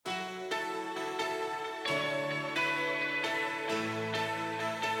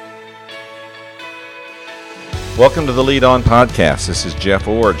Welcome to the Lead On Podcast. This is Jeff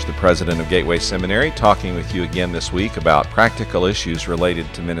Iorg, the president of Gateway Seminary, talking with you again this week about practical issues related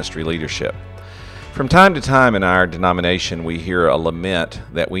to ministry leadership. From time to time in our denomination, we hear a lament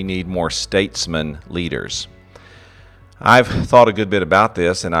that we need more statesman leaders. I've thought a good bit about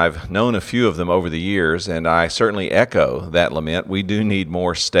this, and I've known a few of them over the years, and I certainly echo that lament. We do need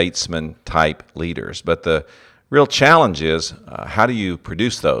more statesman-type leaders, but the real challenge is, how do you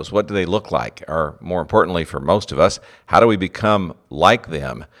produce those? What do they look like? Or more importantly for most of us, how do we become like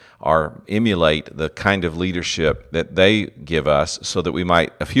them or emulate the kind of leadership that they give us so that we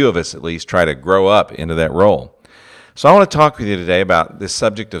might, a few of us at least, try to grow up into that role? So I want to talk with you today about this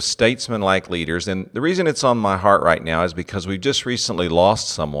subject of statesmanlike leaders, and the reason it's on my heart right now is because we've just recently lost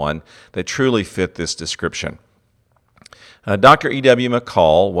someone that truly fit this description. Dr. E.W.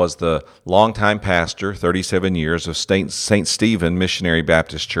 McCall was the longtime pastor, 37 years, of St. Stephen Missionary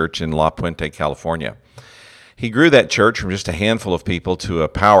Baptist Church in La Puente, California. He grew that church from just a handful of people to a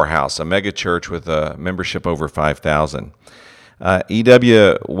powerhouse, a mega church with a membership over 5,000.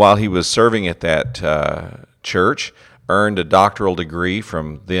 E.W., while he was serving at that church, earned a doctoral degree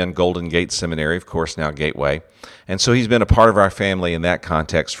from then Golden Gate Seminary, of course now Gateway, and so he's been a part of our family in that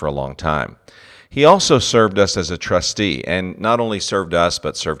context for a long time. He also served us as a trustee, and not only served us,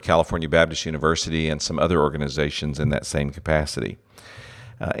 but served California Baptist University and some other organizations in that same capacity.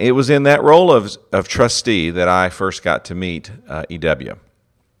 It was in that role of trustee that I first got to meet E.W.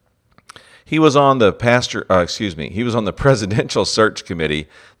 He was on the presidential search committee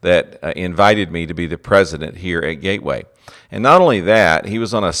that invited me to be the president here at Gateway. And not only that, he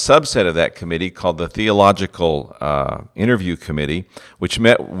was on a subset of that committee called the Theological Interview Committee, which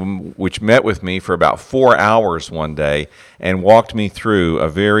met with me for about 4 hours one day and walked me through a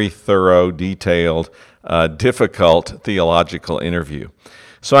very thorough, detailed, difficult theological interview.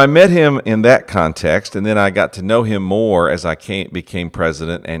 So I met him in that context, and then I got to know him more as I became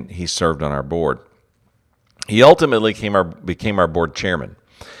president, and he served on our board. He ultimately became our board chairman.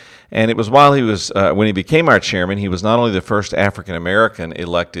 And it was while he was, when he became our chairman, he was not only the first African-American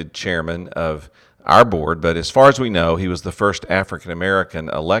elected chairman of our board, but as far as we know, he was the first African-American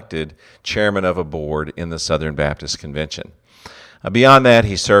elected chairman of a board in the Southern Baptist Convention. Beyond that,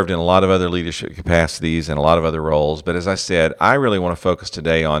 he served in a lot of other leadership capacities and a lot of other roles. But as I said, I really want to focus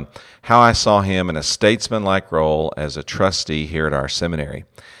today on how I saw him in a statesman-like role as a trustee here at our seminary.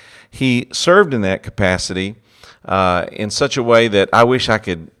 He served in that capacity in such a way that I wish I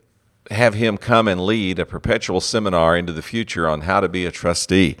could have him come and lead a perpetual seminar into the future on how to be a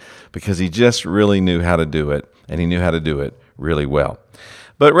trustee, because he just really knew how to do it, and he knew how to do it really well.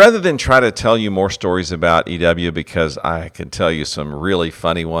 But rather than try to tell you more stories about E.W., because I can tell you some really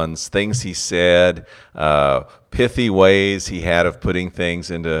funny ones, things he said, pithy ways he had of putting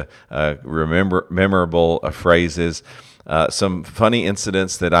things into memorable phrases, some funny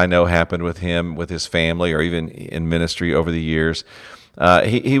incidents that I know happened with him, with his family, or even in ministry over the years.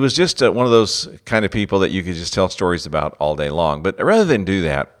 He was just one of those kind of people that you could just tell stories about all day long. But rather than do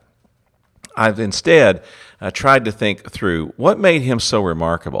that, I've instead tried to think through what made him so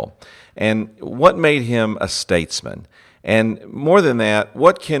remarkable and what made him a statesman. And more than that,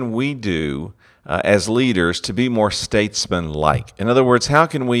 what can we do as leaders to be more statesman-like? In other words, how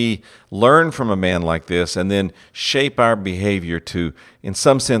can we learn from a man like this and then shape our behavior to, in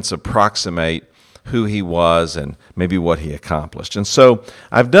some sense, approximate who he was and maybe what he accomplished? And so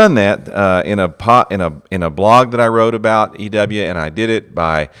I've done that in a blog that I wrote about E.W., and I did it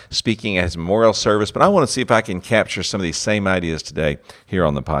by speaking at his memorial service. But I want to see if I can capture some of these same ideas today here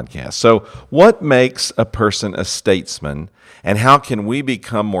on the podcast. So what makes a person a statesman, and how can we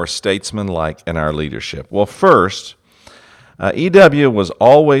become more statesman-like in our leadership? Well, first, E.W. was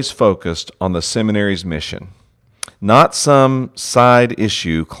always focused on the seminary's mission, not some side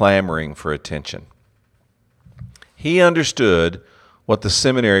issue clamoring for attention. He understood what the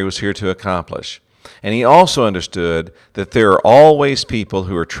seminary was here to accomplish, and he also understood that there are always people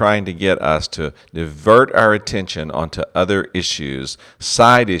who are trying to get us to divert our attention onto other issues,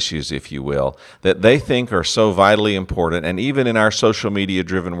 side issues, if you will, that they think are so vitally important, and even in our social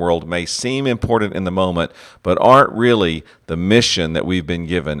media-driven world may seem important in the moment, but aren't really the mission that we've been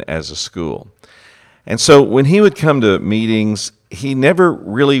given as a school. And so when he would come to meetings, he never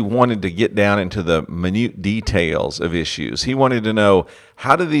really wanted to get down into the minute details of issues. He wanted to know,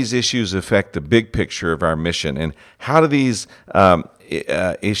 how do these issues affect the big picture of our mission? And how do these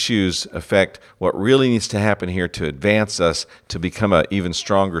issues affect what really needs to happen here to advance us to become an even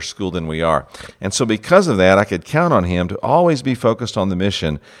stronger school than we are. And so because of that, I could count on him to always be focused on the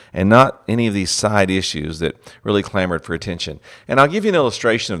mission and not any of these side issues that really clamored for attention. And I'll give you an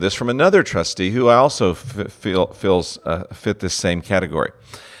illustration of this from another trustee who I also feels fit this same category.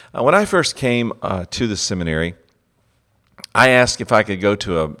 When I first came to the seminary, I asked if I could go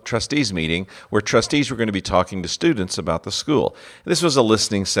to a trustees meeting where trustees were going to be talking to students about the school. This was a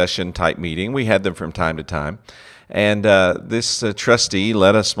listening session type meeting. We had them from time to time. And this trustee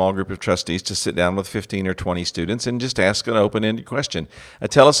led a small group of trustees to sit down with 15 or 20 students and just ask an open-ended question.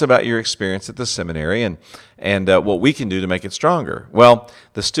 Tell us about your experience at the seminary and what we can do to make it stronger. Well,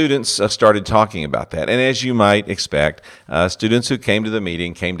 the students started talking about that. And as you might expect, students who came to the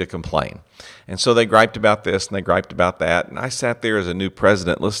meeting came to complain. And so they griped about this and they griped about that. And I sat there as a new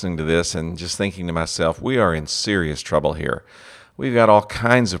president listening to this and just thinking to myself, we are in serious trouble here. We've got all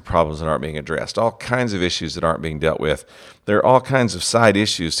kinds of problems that aren't being addressed, all kinds of issues that aren't being dealt with. There are all kinds of side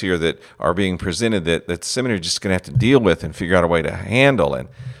issues here that are being presented that the seminary is just going to have to deal with and figure out a way to handle. And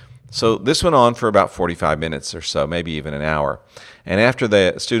so this went on for about 45 minutes or so, maybe even an hour. And after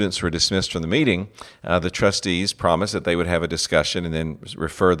the students were dismissed from the meeting, the trustees promised that they would have a discussion and then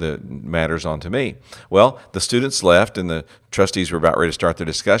refer the matters on to me. Well, the students left and the trustees were about ready to start their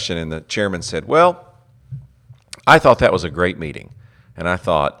discussion, and the chairman said, well, I thought that was a great meeting. And I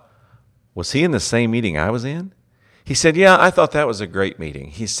thought, was he in the same meeting I was in? He said, yeah, I thought that was a great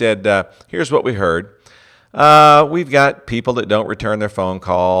meeting. He said, here's what we heard. We've got people that don't return their phone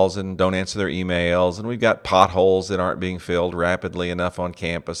calls and don't answer their emails, and we've got potholes that aren't being filled rapidly enough on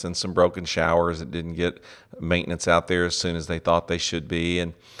campus and some broken showers that didn't get maintenance out there as soon as they thought they should be.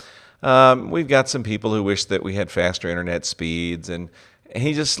 And we've got some people who wish that we had faster internet speeds. And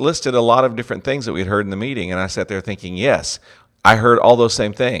he just listed a lot of different things that we'd heard in the meeting, and I sat there thinking, yes, I heard all those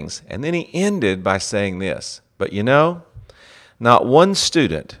same things. And then he ended by saying this, but you know, not one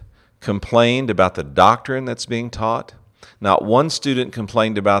student complained about the doctrine that's being taught. Not one student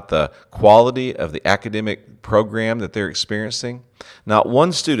complained about the quality of the academic program that they're experiencing. Not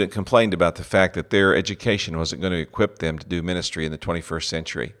one student complained about the fact that their education wasn't going to equip them to do ministry in the 21st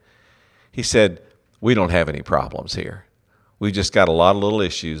century. He said, we don't have any problems here. We've just got a lot of little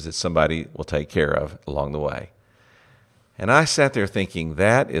issues that somebody will take care of along the way. And I sat there thinking,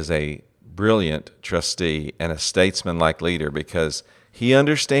 that is a brilliant trustee and a statesman-like leader, because he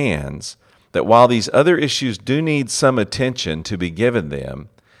understands that while these other issues do need some attention to be given them,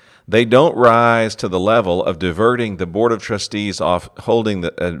 they don't rise to the level of diverting the Board of Trustees off holding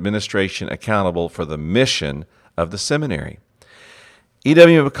the administration accountable for the mission of the seminary.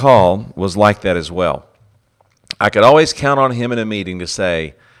 E.W. McCall was like that as well. I could always count on him in a meeting to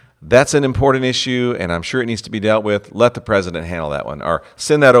say, that's an important issue, and I'm sure it needs to be dealt with. Let the president handle that one, or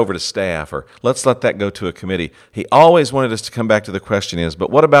send that over to staff, or let's let that go to a committee. He always wanted us to come back to the question is, but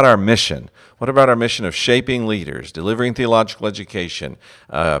what about our mission? What about our mission of shaping leaders, delivering theological education,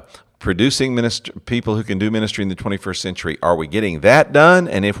 producing people who can do ministry in the 21st century? Are we getting that done?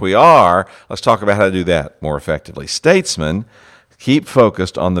 And if we are, let's talk about how to do that more effectively. Statesmen keep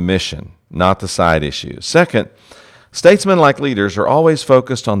focused on the mission, not the side issues. Second, statesman-like leaders are always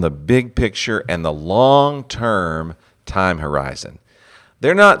focused on the big picture and the long-term time horizon.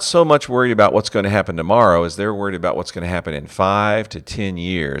 They're not so much worried about what's going to happen tomorrow as they're worried about what's going to happen in 5 to 10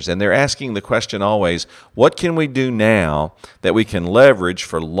 years. And they're asking the question always, what can we do now that we can leverage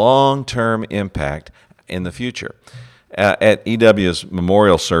for long-term impact in the future? At E.W.'s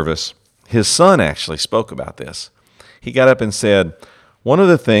memorial service, his son actually spoke about this. He got up and said, one of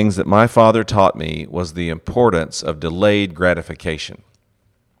the things that my father taught me was the importance of delayed gratification.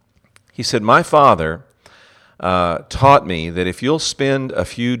 He said, my father taught me that if you'll spend a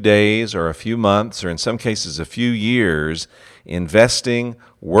few days or a few months or in some cases a few years investing,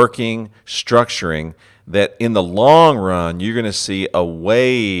 working, structuring, that in the long run you're going to see a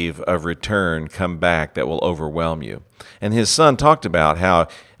wave of return come back that will overwhelm you. And his son talked about how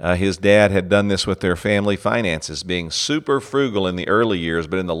his dad had done this with their family finances, being super frugal in the early years,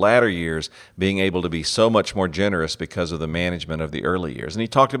 but in the latter years being able to be so much more generous because of the management of the early years. And he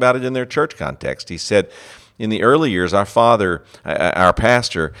talked about it in their church context. He said, in the early years, our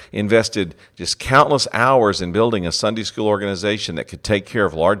pastor, invested just countless hours in building a Sunday school organization that could take care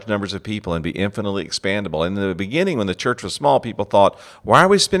of large numbers of people and be infinitely expandable. And in the beginning, when the church was small, people thought, why are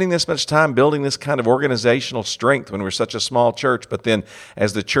we spending this much time building this kind of organizational strength when we're such a small church? But then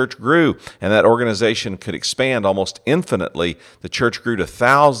as the church grew and that organization could expand almost infinitely, the church grew to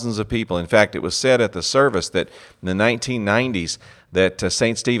thousands of people. In fact, it was said at the service that in the 1990s that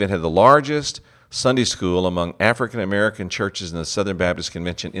St. Stephen had the largest Sunday school among African American churches in the Southern Baptist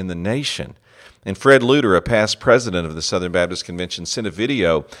Convention in the nation. And Fred Luter, a past president of the Southern Baptist Convention, sent a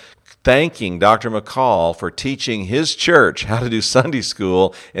video thanking Dr. McCall for teaching his church how to do Sunday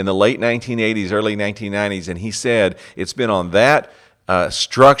school in the late 1980s, early 1990s. And he said it's been on that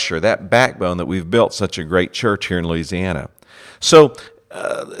structure, that backbone, that we've built such a great church here in Louisiana. So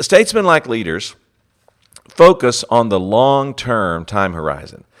statesman-like leaders focus on the long-term time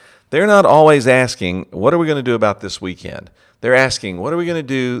horizon. They're not always asking, what are we going to do about this weekend? They're asking, what are we going to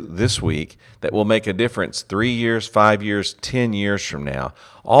do this week that will make a difference 3 years, 5 years, 10 years from now?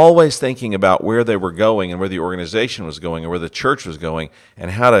 Always thinking about where they were going and where the organization was going and where the church was going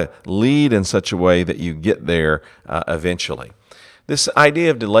and how to lead in such a way that you get there eventually. This idea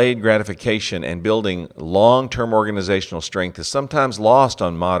of delayed gratification and building long-term organizational strength is sometimes lost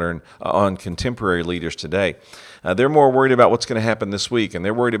on contemporary leaders today. They're more worried about what's going to happen this week, and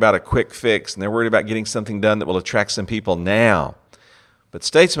they're worried about a quick fix, and they're worried about getting something done that will attract some people now. But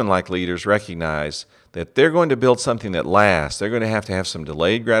statesman-like leaders recognize that they're going to build something that lasts. They're going to have some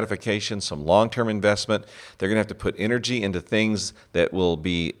delayed gratification, some long-term investment. They're going to have to put energy into things that will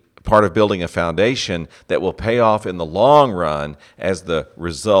be part of building a foundation that will pay off in the long run as the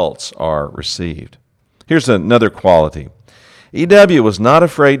results are received. Here's another quality. E.W. was not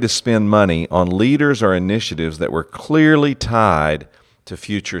afraid to spend money on leaders or initiatives that were clearly tied to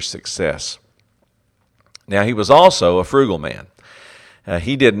future success. Now, he was also a frugal man.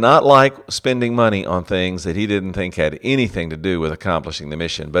 He did not like spending money on things that he didn't think had anything to do with accomplishing the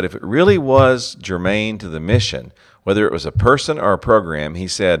mission. But if it really was germane to the mission, whether it was a person or a program, he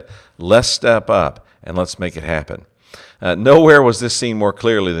said, let's step up and let's make it happen. Nowhere was this seen more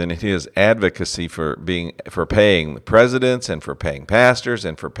clearly than in his advocacy for paying presidents and for paying pastors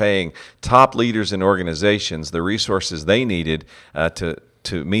and for paying top leaders in organizations the resources they needed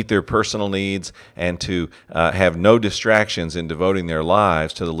to meet their personal needs and to have no distractions in devoting their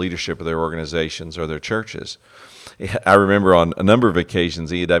lives to the leadership of their organizations or their churches. I remember on a number of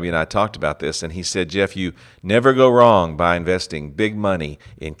occasions, E.W. and I talked about this, and he said, Jeff, you never go wrong by investing big money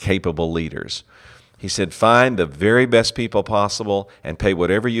in capable leaders. He said, find the very best people possible and pay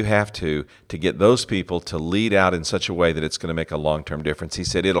whatever you have to get those people to lead out in such a way that it's going to make a long-term difference. He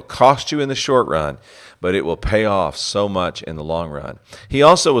said, it'll cost you in the short run, but it will pay off so much in the long run. He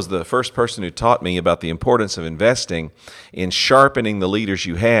also was the first person who taught me about the importance of investing in sharpening the leaders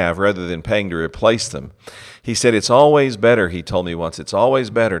you have rather than paying to replace them. He said, it's always better, he told me once, it's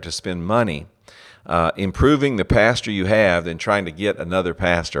always better to spend money improving the pastor you have than trying to get another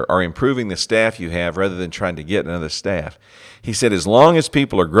pastor, or improving the staff you have rather than trying to get another staff. He said, as long as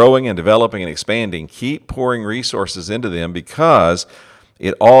people are growing and developing and expanding, keep pouring resources into them, because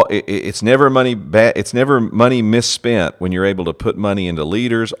it's never money misspent when you're able to put money into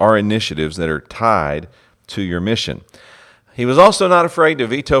leaders or initiatives that are tied to your mission. He was also not afraid to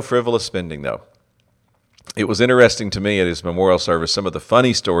veto frivolous spending, though. It was interesting to me at his memorial service, some of the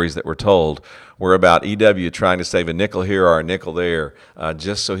funny stories that were told were about E.W. trying to save a nickel here or a nickel there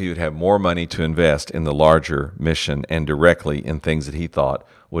just so he would have more money to invest in the larger mission and directly in things that he thought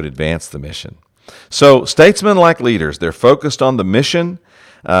would advance the mission. So statesmen-like leaders, they're focused on the mission,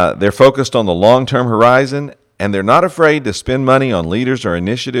 they're focused on the long-term horizon, and they're not afraid to spend money on leaders or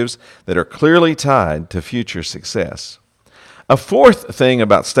initiatives that are clearly tied to future success. A fourth thing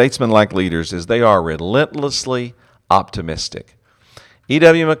about statesman-like leaders is they are relentlessly optimistic.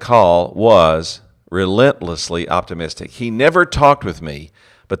 E.W. McCall was relentlessly optimistic. He never talked with me,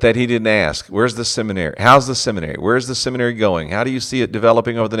 but that he didn't ask, where's the seminary? How's the seminary? Where's the seminary going? How do you see it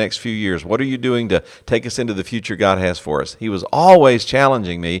developing over the next few years? What are you doing to take us into the future God has for us? He was always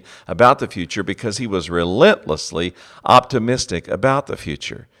challenging me about the future because he was relentlessly optimistic about the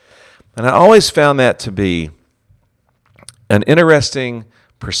future. And I always found that to be an interesting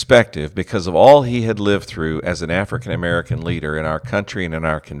perspective because of all he had lived through as an African-American leader in our country and in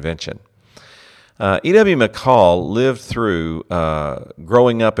our convention. E.W. McCall lived through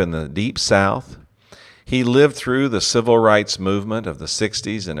growing up in the Deep South. He lived through the civil rights movement of the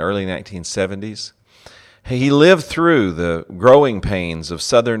 60s and early 1970s. He lived through the growing pains of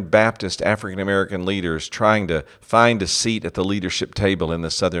Southern Baptist African-American leaders trying to find a seat at the leadership table in the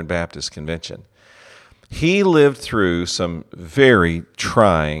Southern Baptist Convention. He lived through some very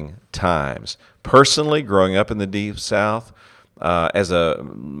trying times. Personally, growing up in the Deep South, as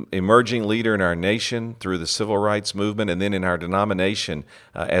an emerging leader in our nation through the civil rights movement, and then in our denomination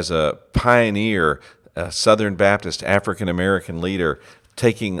as a pioneer, Southern Baptist African-American leader,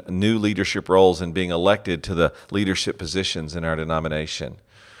 taking new leadership roles and being elected to the leadership positions in our denomination.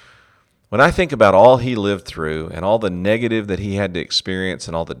 When I think about all he lived through and all the negative that he had to experience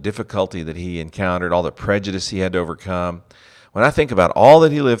and all the difficulty that he encountered, all the prejudice he had to overcome, when I think about all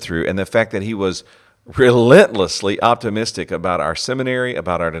that he lived through and the fact that he was relentlessly optimistic about our seminary,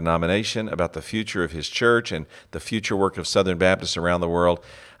 about our denomination, about the future of his church and the future work of Southern Baptists around the world,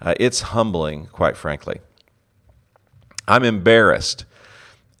 it's humbling, quite frankly. I'm embarrassed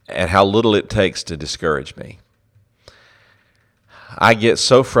at how little it takes to discourage me. I get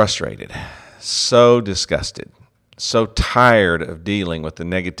so frustrated, so disgusted, so tired of dealing with the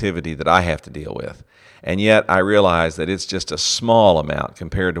negativity that I have to deal with. And yet I realize that it's just a small amount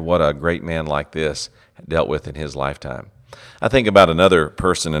compared to what a great man like this dealt with in his lifetime. I think about another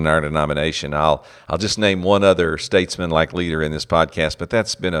person in our denomination. I'll just name one other statesman-like leader in this podcast, but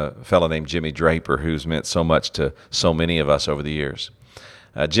that's been a fellow named Jimmy Draper, who's meant so much to so many of us over the years.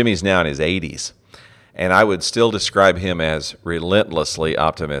 Jimmy's now in his 80s. And I would still describe him as relentlessly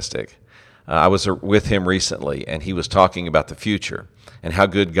optimistic. I was with him recently, and he was talking about the future and how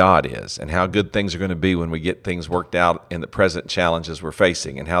good God is and how good things are going to be when we get things worked out in the present challenges we're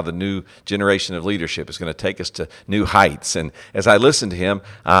facing and how the new generation of leadership is going to take us to new heights. And as I listened to him,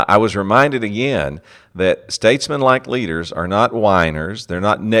 I was reminded again that statesman-like leaders are not whiners. They're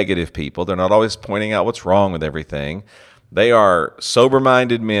not negative people. They're not always pointing out what's wrong with everything. They are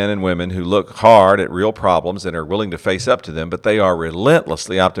sober-minded men and women who look hard at real problems and are willing to face up to them, but they are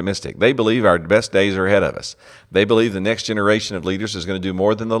relentlessly optimistic. They believe our best days are ahead of us. They believe the next generation of leaders is going to do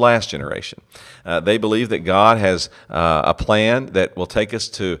more than the last generation. They believe that God has a plan that will take us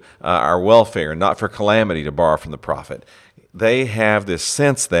to our welfare and not for calamity, to borrow from the prophet. They have this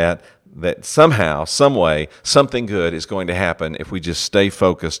sense that somehow, some way, something good is going to happen if we just stay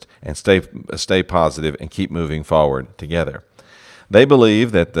focused and stay positive and keep moving forward together. They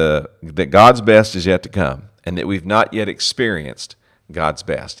believe that God's best is yet to come and that we've not yet experienced God's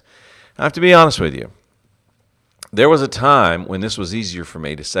best. I have to be honest with you. There was a time when this was easier for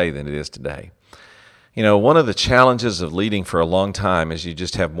me to say than it is today. You know, one of the challenges of leading for a long time is you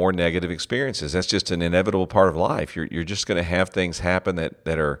just have more negative experiences. That's just an inevitable part of life. You're just going to have things happen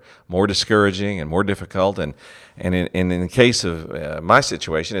that are more discouraging and more difficult. And in the case of my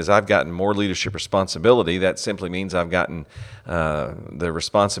situation, as I've gotten more leadership responsibility, that simply means I've gotten the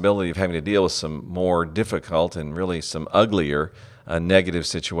responsibility of having to deal with some more difficult and really some uglier negative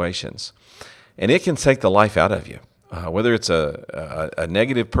situations. And it can take the life out of you. Whether it's a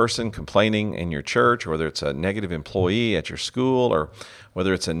negative person complaining in your church, or whether it's a negative employee at your school, or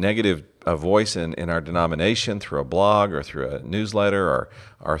whether it's a negative voice in our denomination through a blog or through a newsletter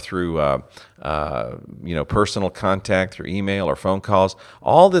or through personal contact through email or phone calls,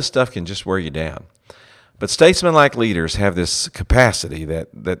 all this stuff can just wear you down. But statesman-like leaders have this capacity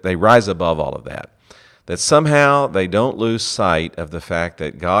that they rise above all of that, that somehow they don't lose sight of the fact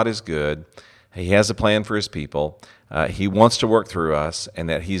that God is good. He has a plan for his people. He wants to work through us, and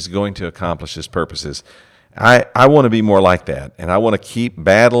that he's going to accomplish his purposes. I want to be more like that, and I want to keep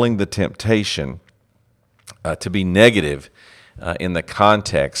battling the temptation to be negative in the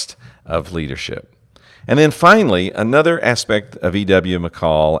context of leadership. And then finally, another aspect of E.W.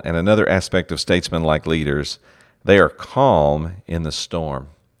 McCall and another aspect of statesman-like leaders, they are calm in the storm.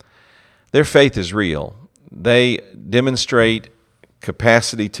 Their faith is real. They demonstrate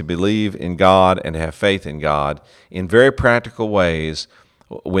capacity to believe in God and to have faith in God in very practical ways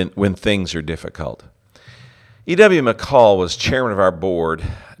when things are difficult. E.W. McCall was chairman of our board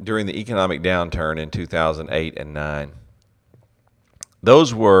during the economic downturn in 2008 and 9.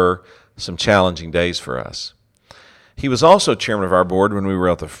 Those were some challenging days for us. He was also chairman of our board when we were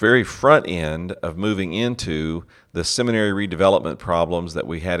at the very front end of moving into the seminary redevelopment problems that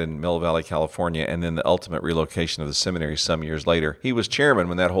we had in Mill Valley, California, and then the ultimate relocation of the seminary some years later. He was chairman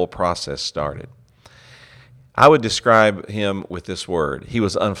when that whole process started. I would describe him with this word. He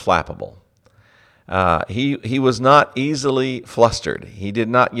was unflappable. He was not easily flustered. He did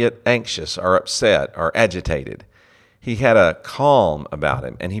not get anxious or upset or agitated. He had a calm about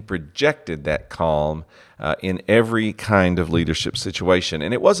him, and he projected that calm in every kind of leadership situation.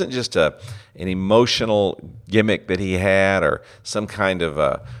 And it wasn't just an emotional gimmick that he had or some kind of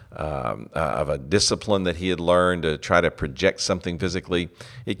a discipline that he had learned to try to project something physically.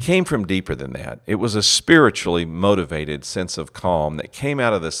 It came from deeper than that. It was a spiritually motivated sense of calm that came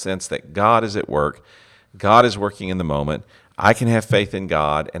out of the sense that God is at work, God is working in the moment, I can have faith in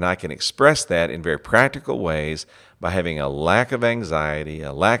God, and I can express that in very practical ways by having a lack of anxiety,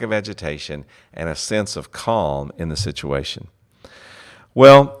 a lack of agitation, and a sense of calm in the situation.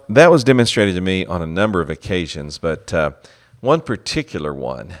 Well, that was demonstrated to me on a number of occasions, but one particular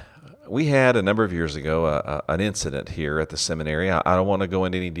one we had a number of years ago an incident here at the seminary. I don't want to go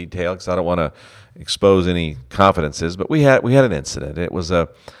into any detail because I don't want to expose any confidences, but we had an incident. It was an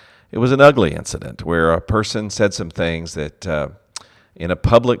ugly incident where a person said some things that in a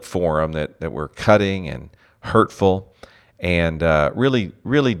public forum that were cutting and hurtful, and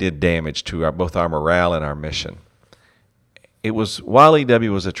really did damage to both our morale and our mission. It was while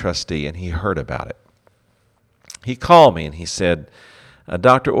E.W. was a trustee, and he heard about it. He called me and he said,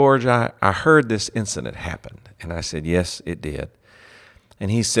 Dr. Iorg, I heard this incident happened. And I said, yes, it did.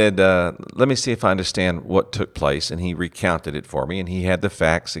 And he said, let me see if I understand what took place. And he recounted it for me, and he had the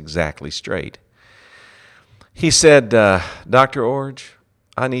facts exactly straight. He said, Dr. Iorg,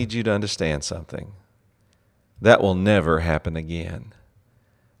 I need you to understand something. That will never happen again.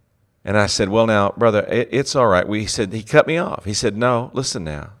 And I said, well, now, brother, it's all right. He cut me off. He said, no, listen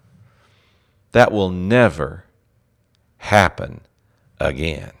now. That will never happen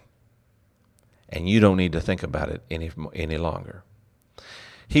again. And you don't need to think about it any longer.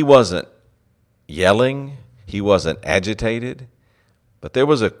 He wasn't yelling. He wasn't agitated. But there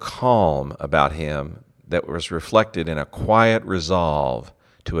was a calm about him that was reflected in a quiet resolve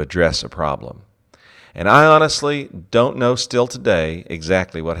to address a problem. And I honestly don't know still today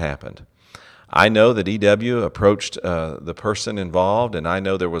exactly what happened. I know that E.W. approached the person involved, and I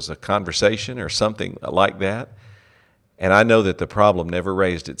know there was a conversation or something like that. And I know that the problem never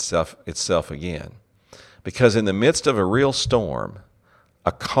raised itself again. Because in the midst of a real storm,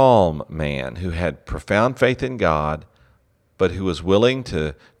 a calm man who had profound faith in God, but who was willing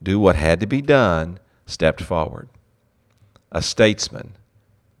to do what had to be done, stepped forward. A statesman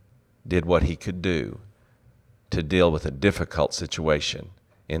did what he could do to deal with a difficult situation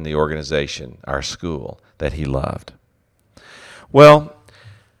in the organization, our school, that he loved. Well,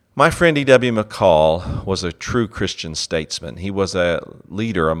 my friend E.W. McCall was a true Christian statesman. He was a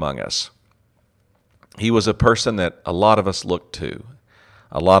leader among us. He was a person that a lot of us looked to,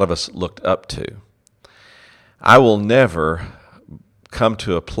 a lot of us looked up to. I will never come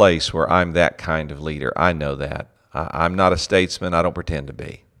to a place where I'm that kind of leader. I know that. I'm not a statesman. I don't pretend to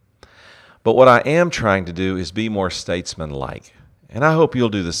be. But what I am trying to do is be more statesmanlike. And I hope you'll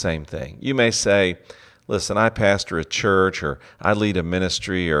do the same thing. You may say, listen, I pastor a church, or I lead a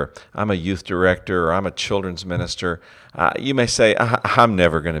ministry, or I'm a youth director, or I'm a children's minister. You may say, I'm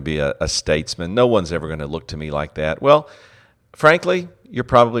never going to be a statesman. No one's ever going to look to me like that. Well, frankly, you're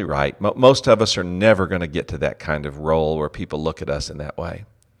probably right. Most of us are never going to get to that kind of role where people look at us in that way.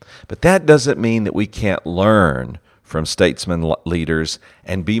 But that doesn't mean that we can't learn from statesman leaders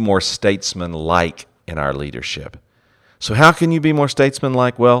and be more statesman-like in our leadership. So how can you be more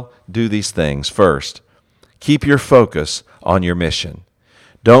statesman-like? Well, do these things. First, keep your focus on your mission.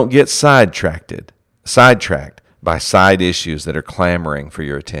 Don't get sidetracked by side issues that are clamoring for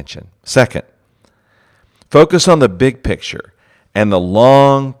your attention. Second, focus on the big picture and the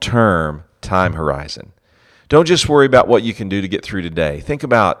long-term time horizon. Don't just worry about what you can do to get through today. Think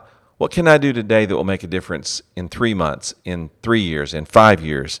about, what can I do today that will make a difference in 3 months, in 3 years, in 5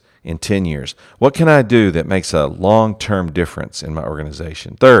 years, in 10 years? What can I do that makes a long-term difference in my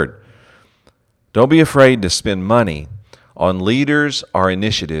organization? Third, don't be afraid to spend money on leaders or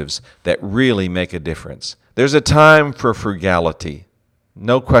initiatives that really make a difference. There's a time for frugality.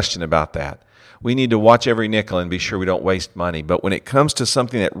 No question about that. We need to watch every nickel and be sure we don't waste money. But when it comes to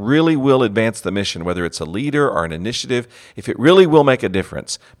something that really will advance the mission, whether it's a leader or an initiative, if it really will make a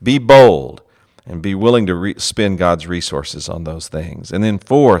difference, be bold and be willing to spend God's resources on those things. And then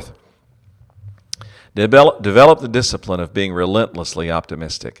fourth, develop the discipline of being relentlessly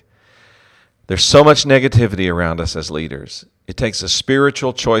optimistic. There's so much negativity around us as leaders. It takes a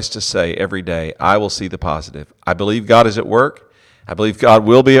spiritual choice to say every day, I will see the positive. I believe God is at work. I believe God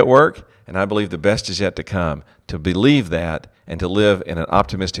will be at work. And I believe the best is yet to come. To believe that and to live in an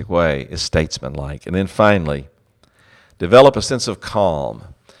optimistic way is statesmanlike. And then finally, develop a sense of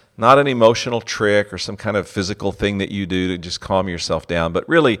calm. Not an emotional trick or some kind of physical thing that you do to just calm yourself down, but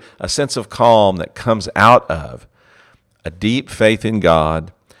really a sense of calm that comes out of a deep faith in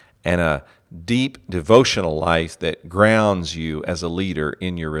God and a deep devotional life that grounds you as a leader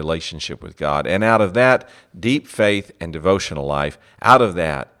in your relationship with God. And out of that deep faith and devotional life, out of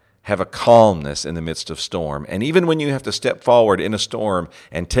that, have a calmness in the midst of storm. And even when you have to step forward in a storm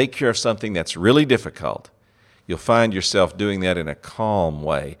and take care of something that's really difficult, you'll find yourself doing that in a calm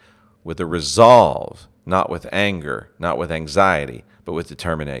way, with a resolve, not with anger, not with anxiety, but with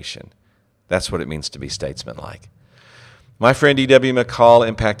determination. That's what it means to be statesmanlike. My friend E.W. McCall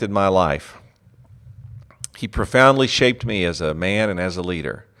impacted my life. He profoundly shaped me as a man and as a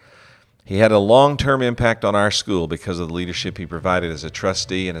leader. He had a long-term impact on our school because of the leadership he provided as a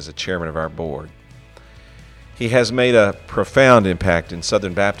trustee and as a chairman of our board. He has made a profound impact in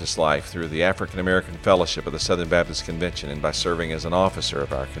Southern Baptist life through the African American Fellowship of the Southern Baptist Convention and by serving as an officer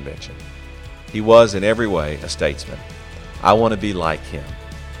of our convention. He was in every way a statesman. I want to be like him,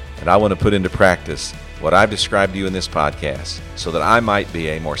 and I want to put into practice what I've described to you in this podcast so that I might be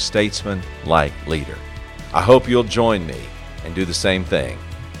a more statesman-like leader. I hope you'll join me and do the same thing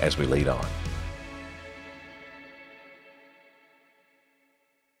as we lead on.